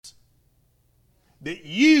that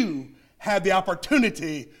you have the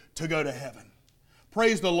opportunity to go to heaven.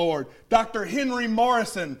 Praise the Lord. Dr. Henry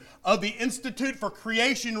Morrison of the Institute for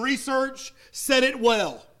Creation Research said it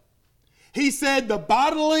well. He said the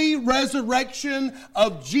bodily resurrection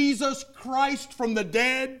of Jesus Christ from the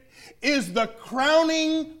dead is the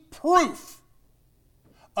crowning proof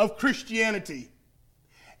of Christianity.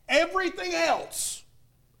 Everything else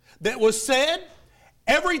that was said,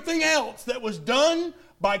 everything else that was done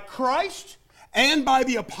by Christ and by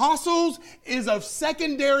the apostles is of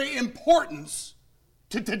secondary importance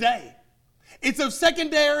to today. It's of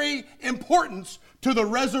secondary importance to the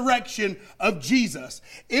resurrection of Jesus.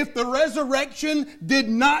 If the resurrection did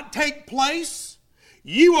not take place,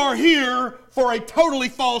 you are here for a totally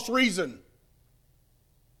false reason.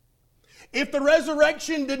 If the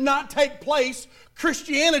resurrection did not take place,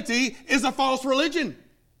 Christianity is a false religion.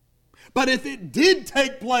 But if it did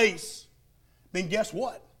take place, then guess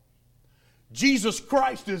what? Jesus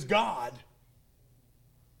Christ is God.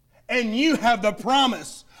 And you have the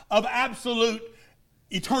promise of absolute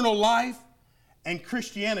eternal life, and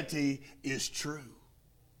Christianity is true.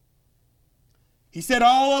 He said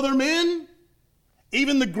all other men,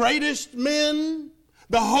 even the greatest men,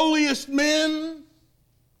 the holiest men,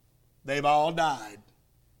 they've all died.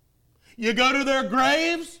 You go to their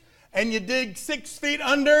graves and you dig 6 feet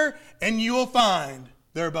under and you will find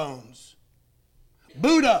their bones.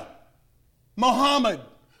 Buddha, Muhammad,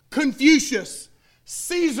 Confucius,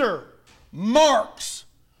 Caesar, Marx,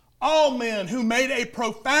 all men who made a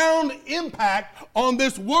profound impact on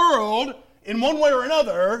this world in one way or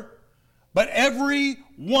another, but every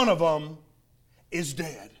one of them is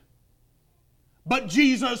dead. But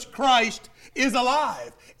Jesus Christ is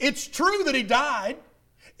alive. It's true that he died.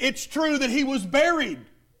 It's true that he was buried,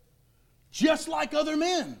 just like other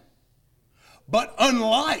men. But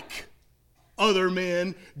unlike other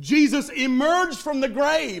men, Jesus emerged from the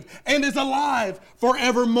grave and is alive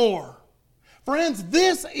forevermore. Friends,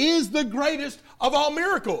 this is the greatest of all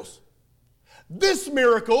miracles. This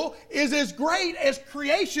miracle is as great as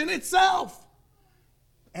creation itself.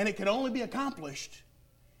 And it can only be accomplished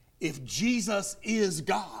if Jesus is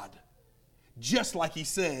God, just like he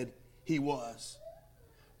said he was.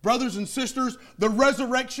 Brothers and sisters, the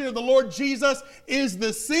resurrection of the Lord Jesus is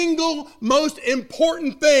the single most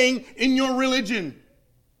important thing in your religion.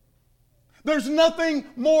 There's nothing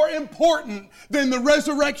more important than the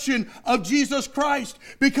resurrection of Jesus Christ,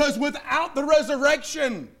 because without the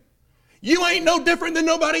resurrection, you ain't no different than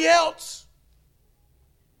nobody else.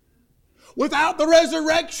 Without the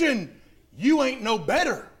resurrection, you ain't no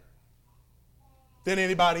better than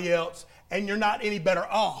anybody else, and you're not any better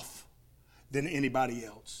off than anybody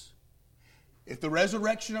else. If the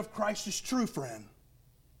resurrection of Christ is true, friend,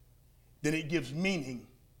 then it gives meaning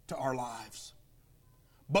to our lives.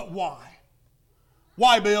 But why?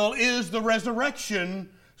 Why, Bill, is the resurrection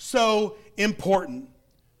so important?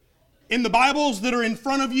 In the Bibles that are in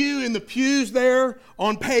front of you, in the pews there,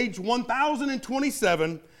 on page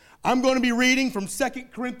 1027, I'm going to be reading from 2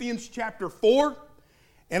 Corinthians chapter 4.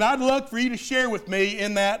 And I'd love for you to share with me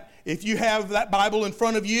in that, if you have that Bible in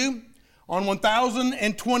front of you, on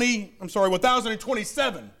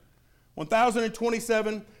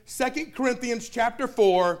 1027, 2 Corinthians chapter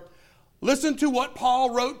 4, listen to what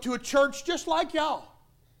Paul wrote to a church just like y'all.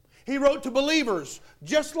 He wrote to believers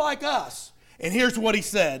just like us. And here's what he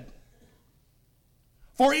said.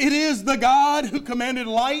 For it is the God who commanded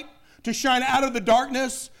light to shine out of the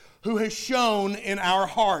darkness, who has shone in our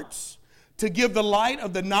hearts to give the light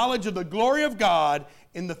of the knowledge of the glory of God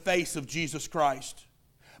in the face of Jesus Christ.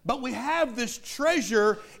 But we have this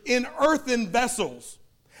treasure in earthen vessels,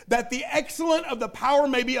 that the excellence of the power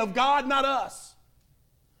may be of God, not us.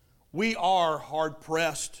 We are hard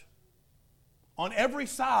pressed on every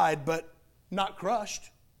side, but not crushed.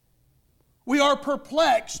 We are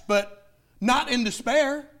perplexed, but not in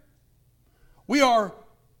despair. We are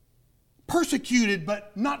persecuted,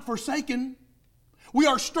 but not forsaken. We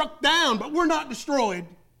are struck down, but we're not destroyed.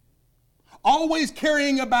 Always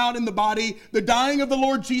carrying about in the body the dying of the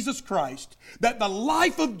Lord Jesus Christ, that the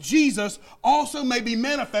life of Jesus also may be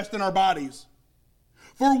manifest in our bodies.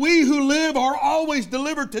 For we who live are always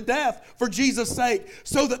delivered to death for Jesus' sake,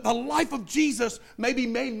 so that the life of Jesus may be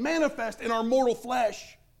made manifest in our mortal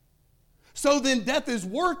flesh. So then death is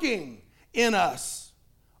working in us,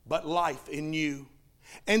 but life in you.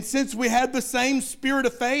 And since we had the same spirit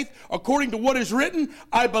of faith, according to what is written,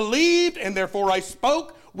 I believed and therefore I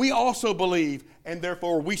spoke, we also believe and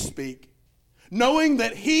therefore we speak. Knowing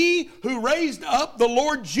that he who raised up the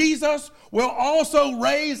Lord Jesus will also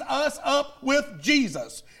raise us up with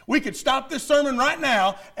Jesus. We could stop this sermon right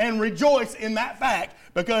now and rejoice in that fact,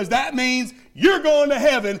 because that means you're going to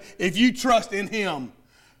heaven if you trust in him.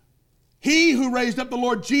 He who raised up the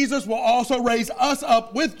Lord Jesus will also raise us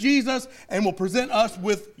up with Jesus and will present us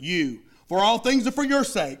with you. For all things are for your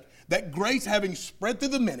sake, that grace having spread through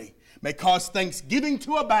the many may cause thanksgiving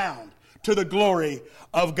to abound to the glory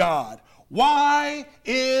of God. Why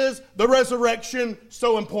is the resurrection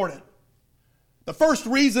so important? The first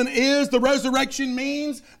reason is the resurrection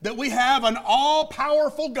means that we have an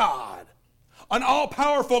all-powerful God. An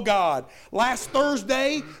all-powerful God. Last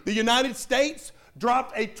Thursday, the United States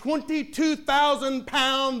dropped a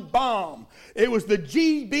 22,000-pound bomb. It was the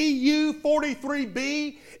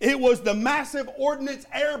GBU-43B. It was the massive ordnance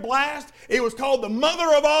air blast. It was called the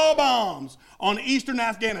mother of all bombs on eastern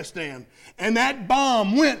Afghanistan. And that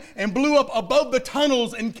bomb went and blew up above the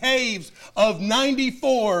tunnels and caves of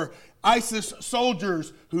 94 ISIS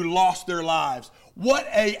soldiers who lost their lives. What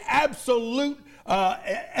a absolute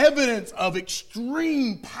evidence of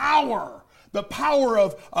extreme power. The power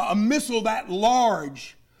of a missile that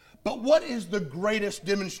large. But what is the greatest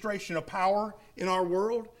demonstration of power in our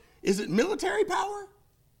world? Is it military power?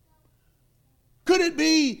 Could it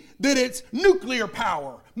be that it's nuclear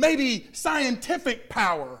power? Maybe scientific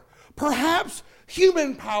power? Perhaps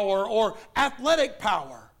human power or athletic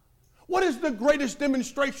power? What is the greatest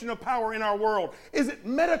demonstration of power in our world? Is it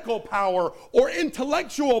medical power or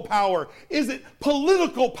intellectual power? Is it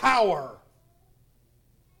political power?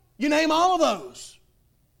 You name all of those.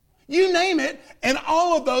 You name it, and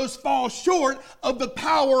all of those fall short of the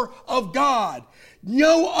power of God.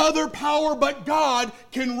 No other power but God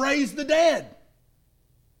can raise the dead.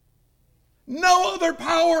 No other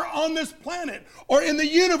power on this planet or in the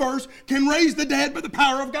universe can raise the dead but the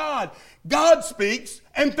power of God. God speaks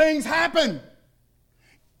and things happen.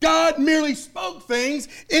 God merely spoke things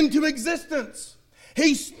into existence.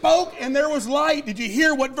 He spoke and there was light. Did you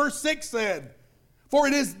hear what verse 6 said? For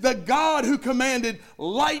it is the God who commanded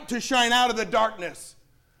light to shine out of the darkness.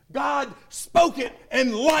 God spoke it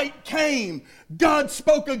and light came. God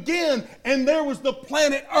spoke again and there was the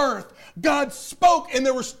planet Earth. God spoke and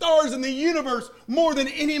there were stars in the universe more than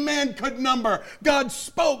any man could number. God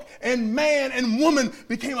spoke and man and woman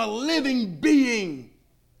became a living being.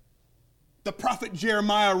 The prophet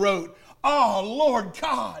Jeremiah wrote, "Oh, Lord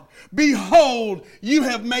God, behold, you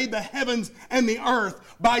have made the heavens and the earth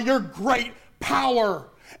by your great power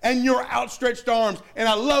and your outstretched arms." And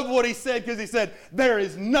I love what he said, because he said, there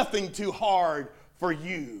is nothing too hard for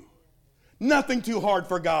you. Nothing too hard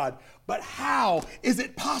for God. But how is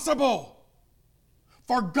it possible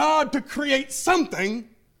for God to create something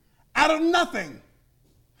out of nothing?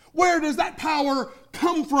 Where does that power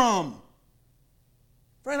come from?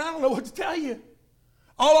 Friend, I don't know what to tell you.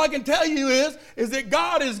 All I can tell you is that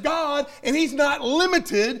God is God, and he's not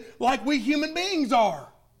limited like we human beings are.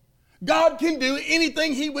 God can do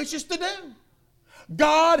anything he wishes to do.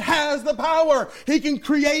 God has the power. He can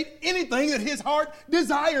create anything that his heart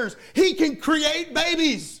desires. He can create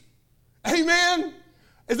babies. Amen?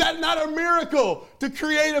 Is that not a miracle to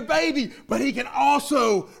create a baby? But he can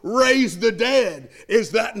also raise the dead.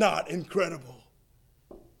 Is that not incredible?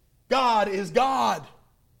 God is God,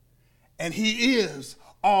 and he is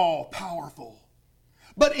all powerful.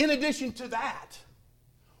 But in addition to that,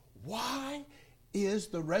 why is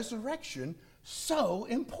the resurrection so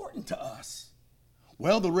important to us?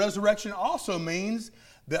 Well, the resurrection also means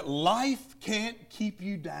that life can't keep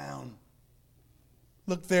you down.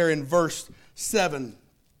 Look there in verse 7.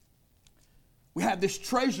 We have this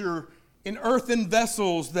treasure in earthen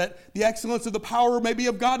vessels, that the excellence of the power may be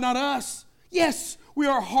of God, not us. Yes, we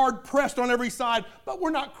are hard pressed on every side, but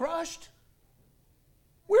we're not crushed.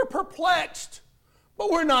 We're perplexed,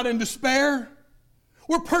 but we're not in despair.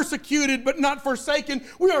 We're persecuted, but not forsaken.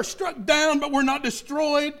 We are struck down, but we're not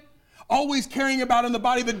destroyed. Always carrying about in the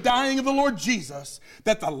body the dying of the Lord Jesus,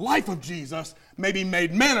 that the life of Jesus may be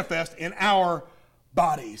made manifest in our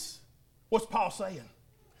bodies. What's Paul saying?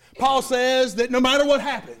 Paul says that no matter what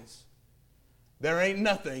happens, there ain't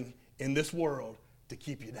nothing in this world to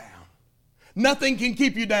keep you down. Nothing can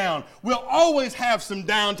keep you down. We'll always have some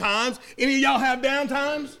down times. Any of y'all have down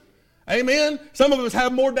times? Amen. Some of us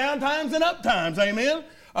have more down times than up times. Amen.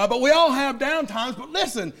 But we all have down times. But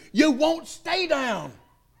listen, you won't stay down.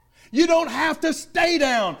 You don't have to stay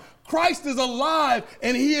down. Christ is alive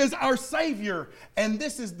and he is our Savior. And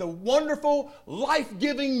this is the wonderful,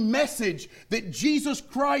 life-giving message that Jesus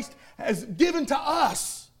Christ has given to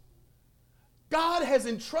us. God has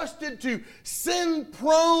entrusted to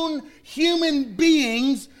sin-prone human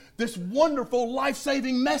beings this wonderful,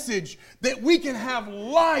 life-saving message that we can have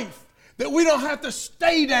life, that we don't have to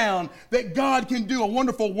stay down, that God can do a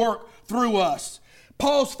wonderful work through us.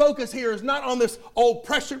 Paul's focus here is not on this old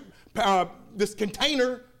pressure, this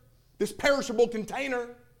container, this perishable container.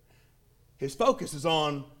 His focus is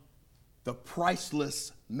on the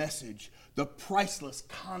priceless message, the priceless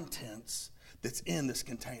contents that's in this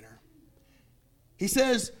container. He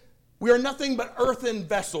says, we are nothing but earthen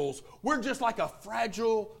vessels. We're just like a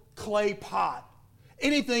fragile clay pot.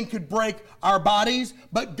 Anything could break our bodies,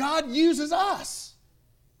 but God uses us.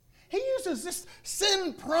 He uses this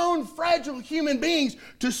sin-prone, fragile human beings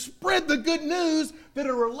to spread the good news that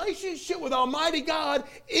a relationship with Almighty God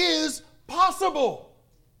is possible.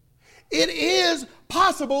 It is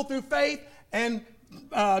possible through faith and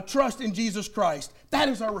trust in Jesus Christ. That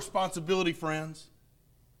is our responsibility, friends.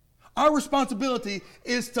 Our responsibility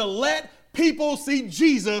is to let people see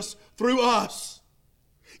Jesus through us.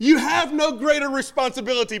 You have no greater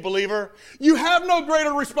responsibility, believer. You have no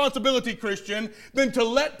greater responsibility, Christian, than to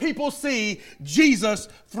let people see Jesus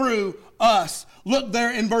through us. Look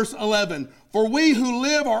there in verse 11. For we who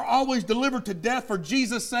live are always delivered to death for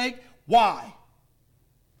Jesus' sake. Why?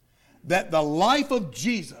 That the life of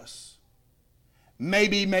Jesus may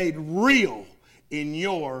be made real in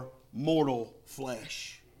your mortal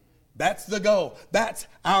flesh. That's the goal. That's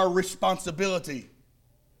our responsibility.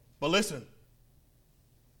 But listen,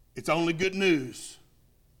 it's only good news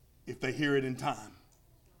if they hear it in time.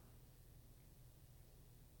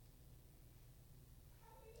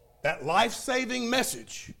 That life-saving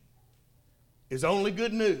message is only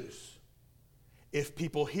good news if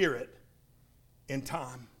people hear it in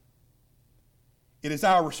time. It is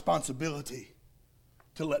our responsibility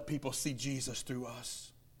to let people see Jesus through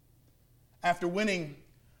us. After winning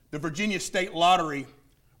the Virginia State Lottery,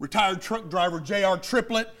 retired truck driver J.R.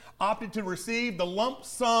 Triplett opted to receive the lump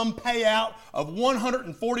sum payout of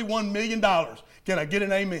 $141 million. Can I get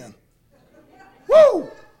an amen?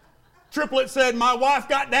 Woo! Triplett said, my wife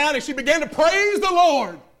got down and she began to praise the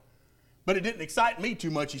Lord. But it didn't excite me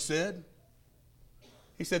too much, he said.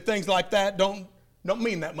 He said, things like that don't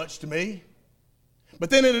mean that much to me.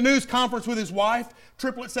 But then at a news conference with his wife,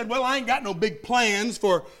 Triplett said, well, I ain't got no big plans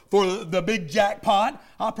for the big jackpot.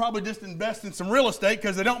 I'll probably just invest in some real estate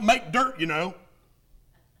because they don't make dirt, you know.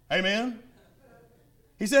 Amen?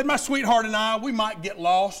 He said, my sweetheart and I, we might get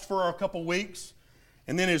lost for a couple weeks.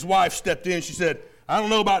 And then his wife stepped in. She said, I don't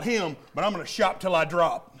know about him, but I'm going to shop till I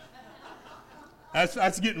drop.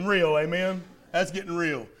 That's getting real, amen? That's getting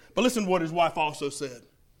real. But listen to what his wife also said.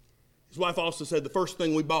 His wife also said the first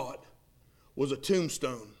thing we bought was a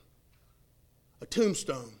tombstone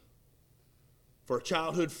for a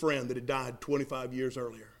childhood friend that had died 25 years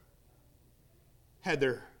earlier. Had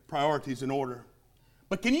their priorities in order.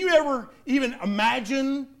 But can you ever even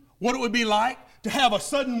imagine what it would be like to have a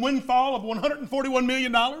sudden windfall of $141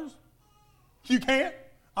 million? You can't.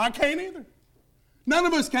 I can't either. None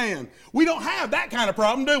of us can. We don't have that kind of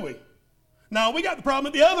problem, do we? No, we got the problem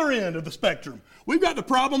at the other end of the spectrum. We've got the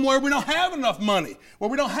problem where we don't have enough money,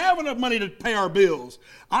 to pay our bills.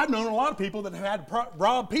 I've known a lot of people that have had to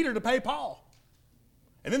rob Peter to pay Paul.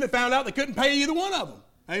 And then they found out they couldn't pay either one of them.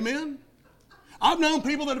 Amen? I've known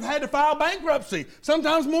people that have had to file bankruptcy,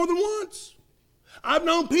 sometimes more than once. I've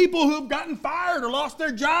known people who have gotten fired or lost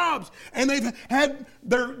their jobs, and they've had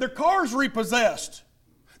their cars repossessed.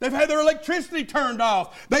 They've had their electricity turned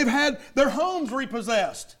off. They've had their homes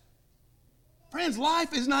repossessed. Friends,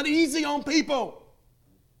 life is not easy on people.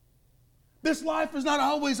 This life is not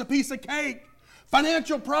always a piece of cake.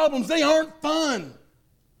 Financial problems, they aren't fun.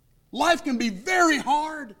 Life can be very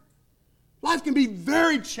hard. Life can be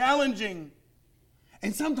very challenging.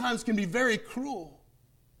 And sometimes can be very cruel.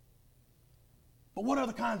 But what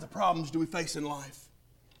other kinds of problems do we face in life?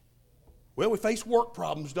 Well, we face work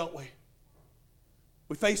problems, don't we?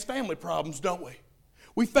 We face family problems, don't we?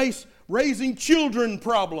 We face raising children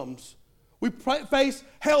problems. We face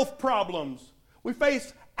health problems. We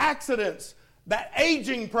face accidents, that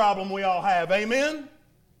aging problem we all have, amen?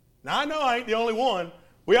 Now, I know I ain't the only one.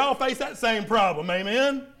 We all face that same problem,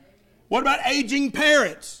 amen? What about aging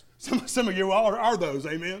parents? Some of you all are those,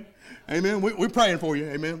 amen? Amen. We're praying for you,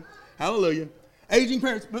 amen? Hallelujah. Aging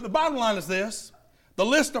parents. But the bottom line is this. The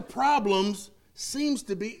list of problems seems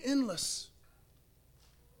to be endless.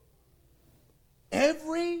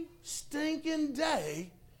 Every stinking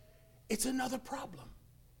day, it's another problem.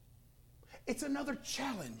 It's another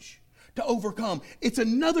challenge to overcome. It's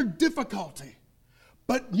another difficulty.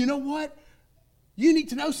 But you know what? You need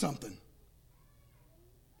to know something.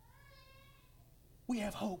 We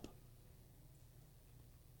have hope.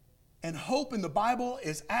 And hope in the Bible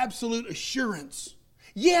is absolute assurance.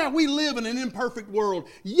 Yeah, we live in an imperfect world.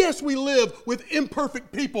 Yes, we live with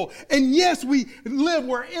imperfect people. And yes, we live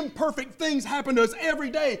where imperfect things happen to us every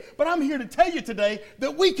day. But I'm here to tell you today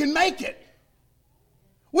that we can make it.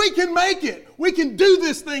 We can make it. We can do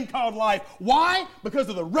this thing called life. Why? Because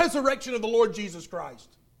of the resurrection of the Lord Jesus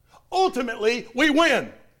Christ. Ultimately, we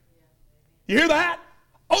win. You hear that?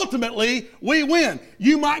 Ultimately, we win.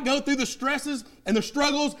 You might go through the stresses and the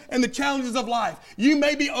struggles and the challenges of life. You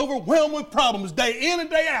may be overwhelmed with problems day in and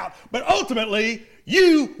day out, but ultimately,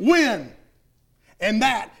 you win. And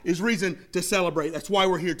that is reason to celebrate. That's why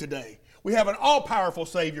we're here today. We have an all-powerful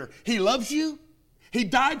Savior. He loves you. He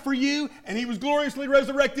died for you, and He was gloriously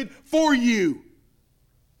resurrected for you.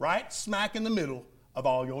 Right smack in the middle of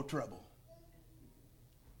all your trouble.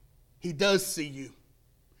 He does see you.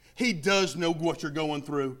 He does know what you're going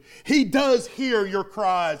through. He does hear your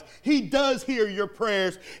cries. He does hear your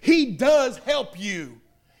prayers. He does help you.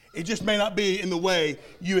 It just may not be in the way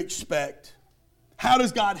you expect. How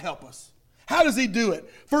does God help us? How does He do it?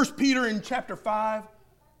 1 Peter in chapter 5,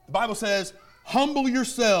 the Bible says, humble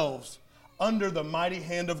yourselves under the mighty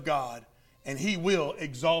hand of God, and He will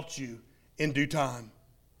exalt you in due time.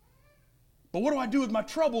 But what do I do with my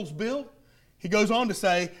troubles, Bill? He goes on to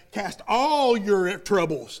say, cast all your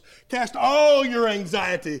troubles, cast all your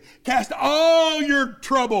anxiety, cast all your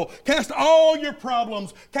trouble, cast all your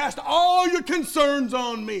problems, cast all your concerns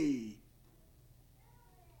on me.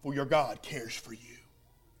 For your God cares for you.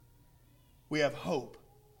 We have hope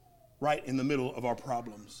right in the middle of our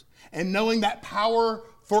problems. And knowing that power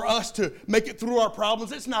for us to make it through our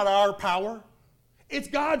problems, it's not our power. It's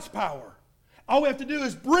God's power. All we have to do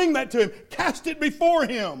is bring that to Him, cast it before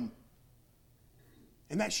Him.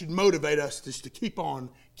 And that should motivate us just to keep on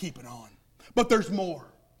keeping on. But there's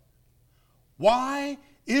more. Why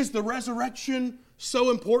is the resurrection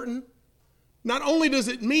so important? Not only does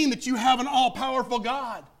it mean that you have an all-powerful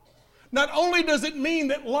God, not only does it mean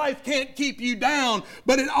that life can't keep you down,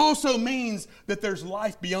 but it also means that there's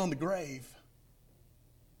life beyond the grave.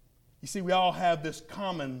 You see, we all have this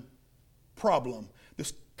common problem,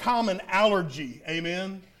 this common allergy,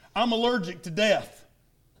 amen? I'm allergic to death.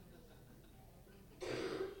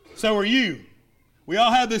 So are you. We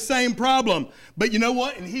all have the same problem. But you know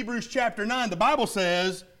what? In Hebrews chapter 9, the Bible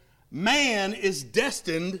says, man is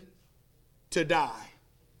destined to die.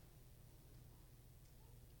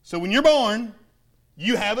 So when you're born,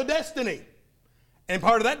 you have a destiny. And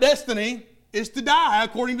part of that destiny is to die,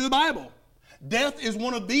 according to the Bible. Death is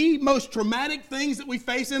one of the most traumatic things that we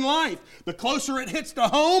face in life. The closer it hits to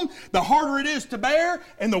home, the harder it is to bear,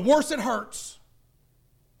 and the worse it hurts.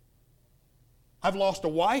 I've lost a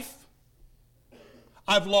wife.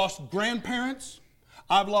 I've lost grandparents.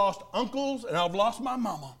 I've lost uncles, and I've lost my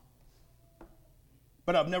mama.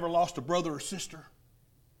 But I've never lost a brother or sister.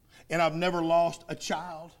 And I've never lost a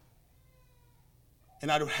child.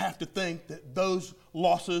 And I would have to think that those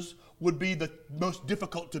losses would be the most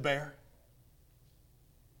difficult to bear.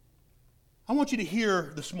 I want you to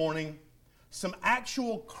hear this morning some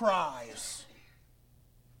actual cries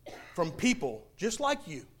from people just like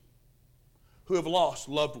you who have lost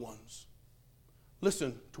loved ones.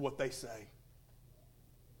 Listen to what they say.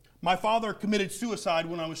 My father committed suicide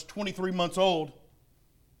when I was 23 months old.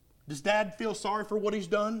 Does Dad feel sorry for what he's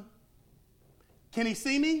done? Can he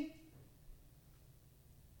see me?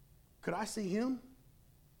 Could I see him?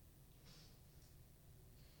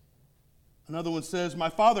 Another one says, my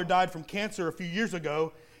father died from cancer a few years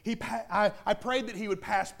ago. I prayed that he would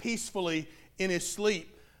pass peacefully in his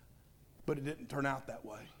sleep, but it didn't turn out that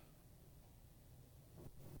way.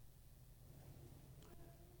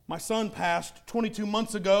 My son passed 22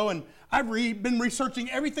 months ago, and I've been researching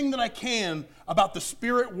everything that I can about the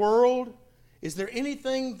spirit world. Is there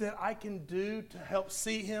anything that I can do to help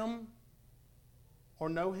see him or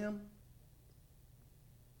know him?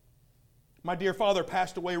 My dear father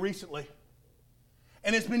passed away recently,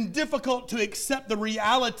 and it's been difficult to accept the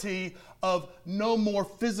reality of no more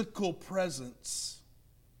physical presence.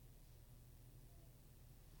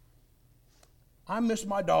 I miss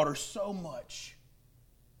my daughter so much.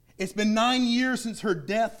 It's been 9 years since her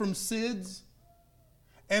death from SIDS,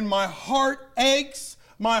 and my heart aches.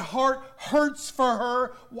 My heart hurts for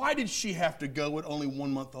her. Why did she have to go at only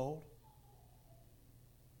 1 month old?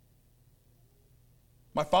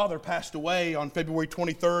 My father passed away on February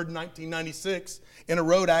 23rd, 1996, in a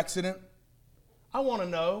road accident. I want to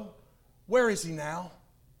know, where is he now?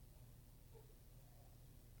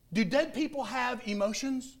 Do dead people have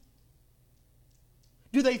emotions?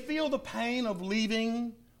 Do they feel the pain of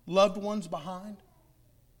leaving loved ones behind?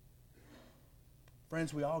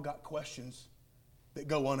 Friends, we all got questions that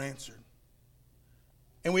go unanswered.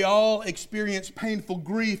 And we all experience painful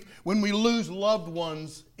grief when we lose loved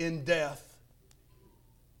ones in death.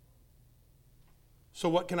 So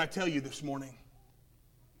what can I tell you this morning?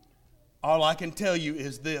 All I can tell you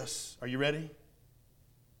is this. Are you ready?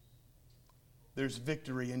 There's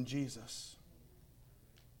victory in Jesus.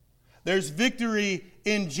 There's victory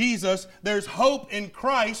in Jesus. There's hope in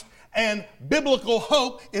Christ. And biblical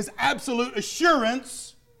hope is absolute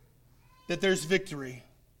assurance that there's victory.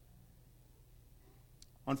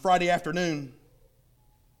 On Friday afternoon,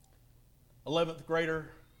 11th grader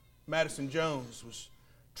Madison Jones was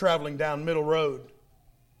traveling down Middle Road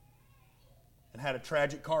and had a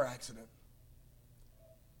tragic car accident.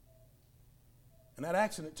 And that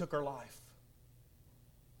accident took her life.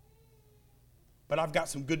 But I've got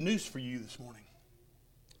some good news for you this morning.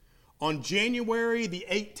 On January the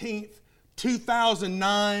 18th,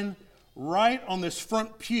 2009, right on this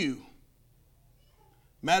front pew,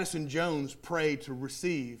 Madison Jones prayed to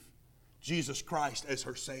receive Jesus Christ as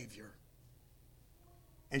her Savior.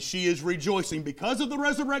 And she is rejoicing because of the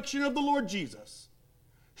resurrection of the Lord Jesus.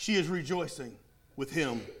 She is rejoicing with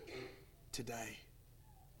Him today.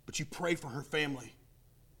 But you pray for her family,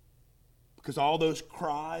 because all those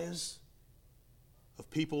cries of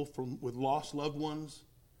people with lost loved ones,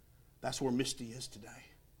 that's where Misty is today.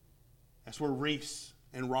 That's where Reese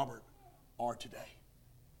and Robert are today.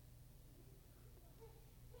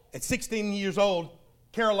 At 16 years old,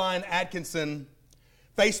 Caroline Atkinson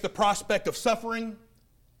faced the prospect of suffering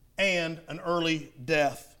and an early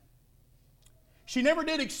death. She never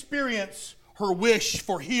did experience her wish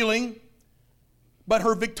for healing, but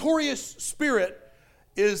her victorious spirit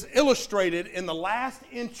is illustrated in the last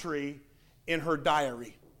entry in her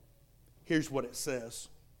diary. Here's what it says.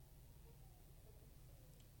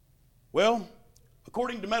 Well,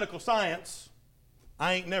 according to medical science,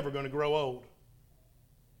 I ain't never going to grow old.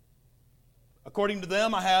 According to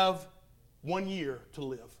them, I have 1 year to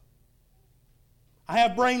live. I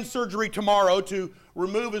have brain surgery tomorrow to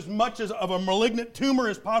remove as much of a malignant tumor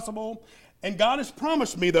as possible. And God has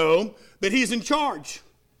promised me, though, that He's in charge.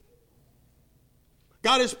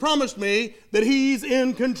 God has promised me that He's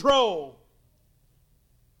in control.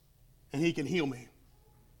 And He can heal me.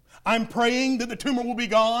 I'm praying that the tumor will be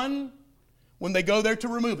gone when they go there to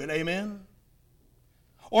remove it. Amen?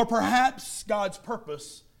 Or perhaps God's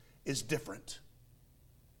purpose is different.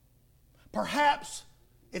 Perhaps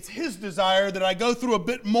it's His desire that I go through a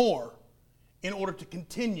bit more in order to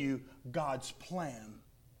continue God's plan.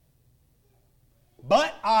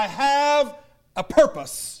 But I have a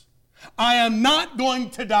purpose. I am not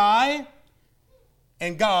going to die,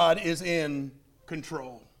 and God is in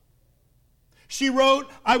control. She wrote,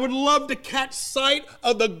 I would love to catch sight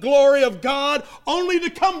of the glory of God only to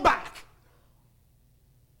come back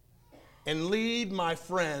and lead my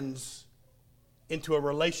friends into a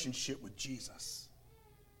relationship with Jesus.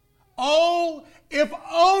 Oh, if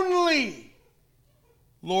only,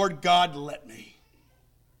 Lord God, let me.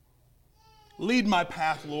 Lead my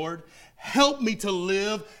path, Lord. Help me to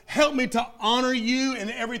live. Help me to honor you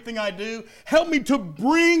in everything I do. Help me to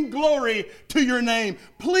bring glory to your name.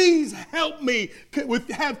 Please help me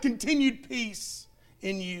have continued peace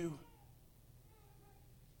in you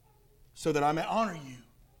so that I may honor you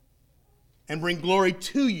and bring glory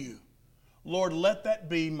to you. Lord, let that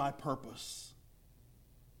be my purpose.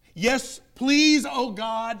 Yes, please, oh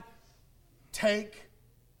God, take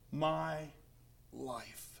my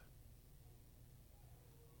life.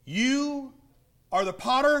 You are the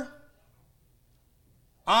potter.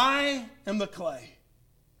 I am the clay.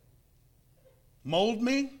 Mold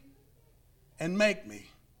me and make me.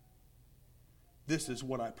 This is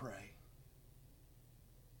what I pray.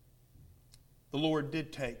 The Lord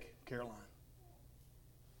did take Caroline.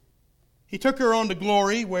 He took her on to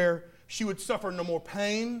glory, where she would suffer no more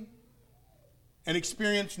pain and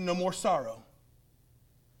experience no more sorrow.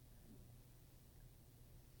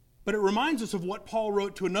 But it reminds us of what Paul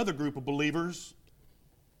wrote to another group of believers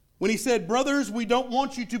when he said, brothers, we don't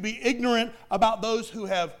want you to be ignorant about those who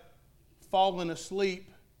have fallen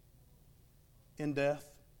asleep in death,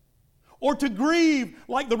 or to grieve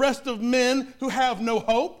like the rest of men who have no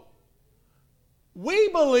hope. We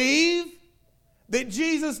believe that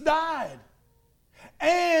Jesus died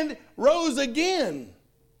and rose again.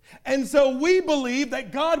 And so we believe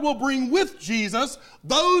that God will bring with Jesus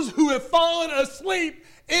those who have fallen asleep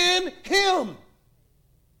in Him.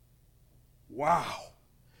 Wow.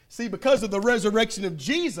 See, because of the resurrection of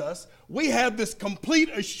Jesus, we have this complete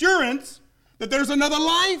assurance that there's another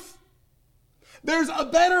life. There's a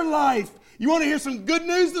better life. You want to hear some good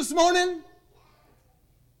news this morning?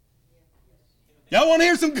 Y'all want to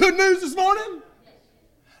hear some good news this morning?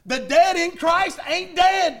 The dead in Christ ain't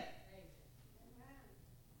dead.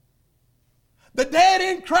 The dead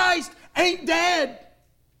in Christ ain't dead.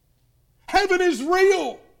 Heaven is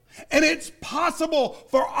real. And it's possible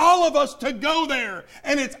for all of us to go there.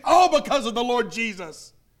 And it's all because of the Lord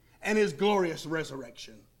Jesus and His glorious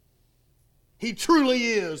resurrection. He truly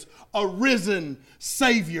is a risen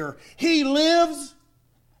Savior. He lives,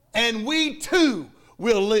 and we too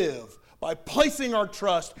will live by placing our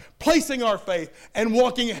trust, placing our faith, and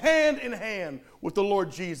walking hand in hand with the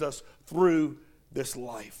Lord Jesus through this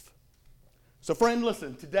life. So friend,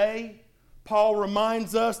 listen, today Paul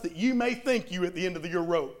reminds us that you may think you're at the end of your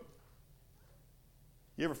rope.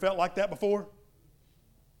 You ever felt like that before?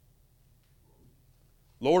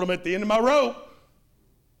 Lord, I'm at the end of my rope.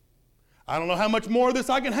 I don't know how much more of this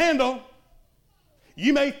I can handle.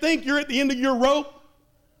 You may think you're at the end of your rope,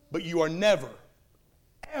 but you are never,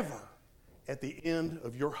 ever at the end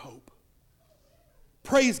of your hope.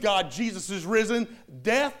 Praise God, Jesus is risen.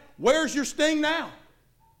 Death, where's your sting now?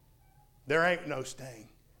 There ain't no sting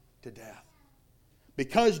to death.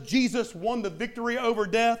 Because Jesus won the victory over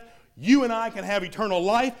death, you and I can have eternal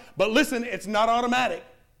life. But listen, it's not automatic.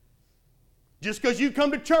 Just because you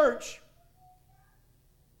come to church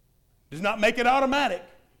does not make it automatic.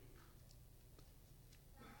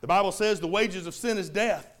 The Bible says the wages of sin is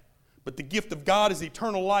death, but the gift of God is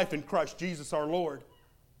eternal life in Christ Jesus our Lord.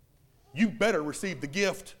 You better receive the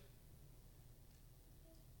gift.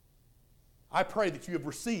 I pray that you have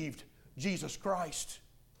received Jesus Christ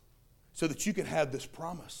so that you can have this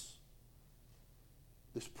promise.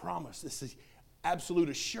 This promise, this is absolute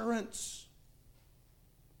assurance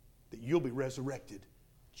that you'll be resurrected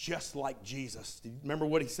just like Jesus. Do you remember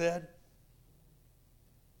what he said?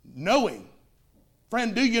 Knowing,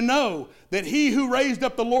 friend, do you know that he who raised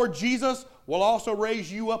up the Lord Jesus will also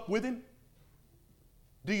raise you up with him?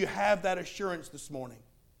 Do you have that assurance this morning?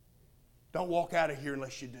 Don't walk out of here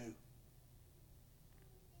unless you do.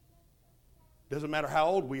 Doesn't matter how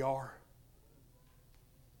old we are.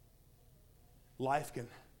 Life can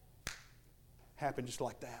happen just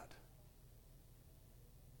like that.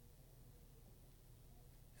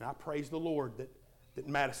 And I praise the Lord that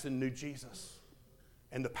Madison knew Jesus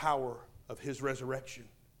and the power of his resurrection.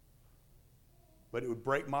 But it would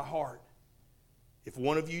break my heart if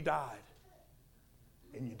one of you died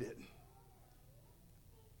and you didn't.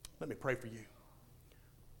 Let me pray for you.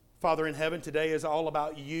 Father in heaven, today is all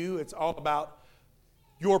about you. It's all about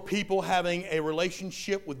your people having a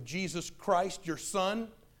relationship with Jesus Christ, your Son,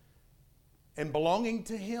 and belonging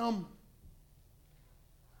to him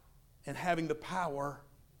and having the power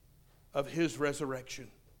of his resurrection.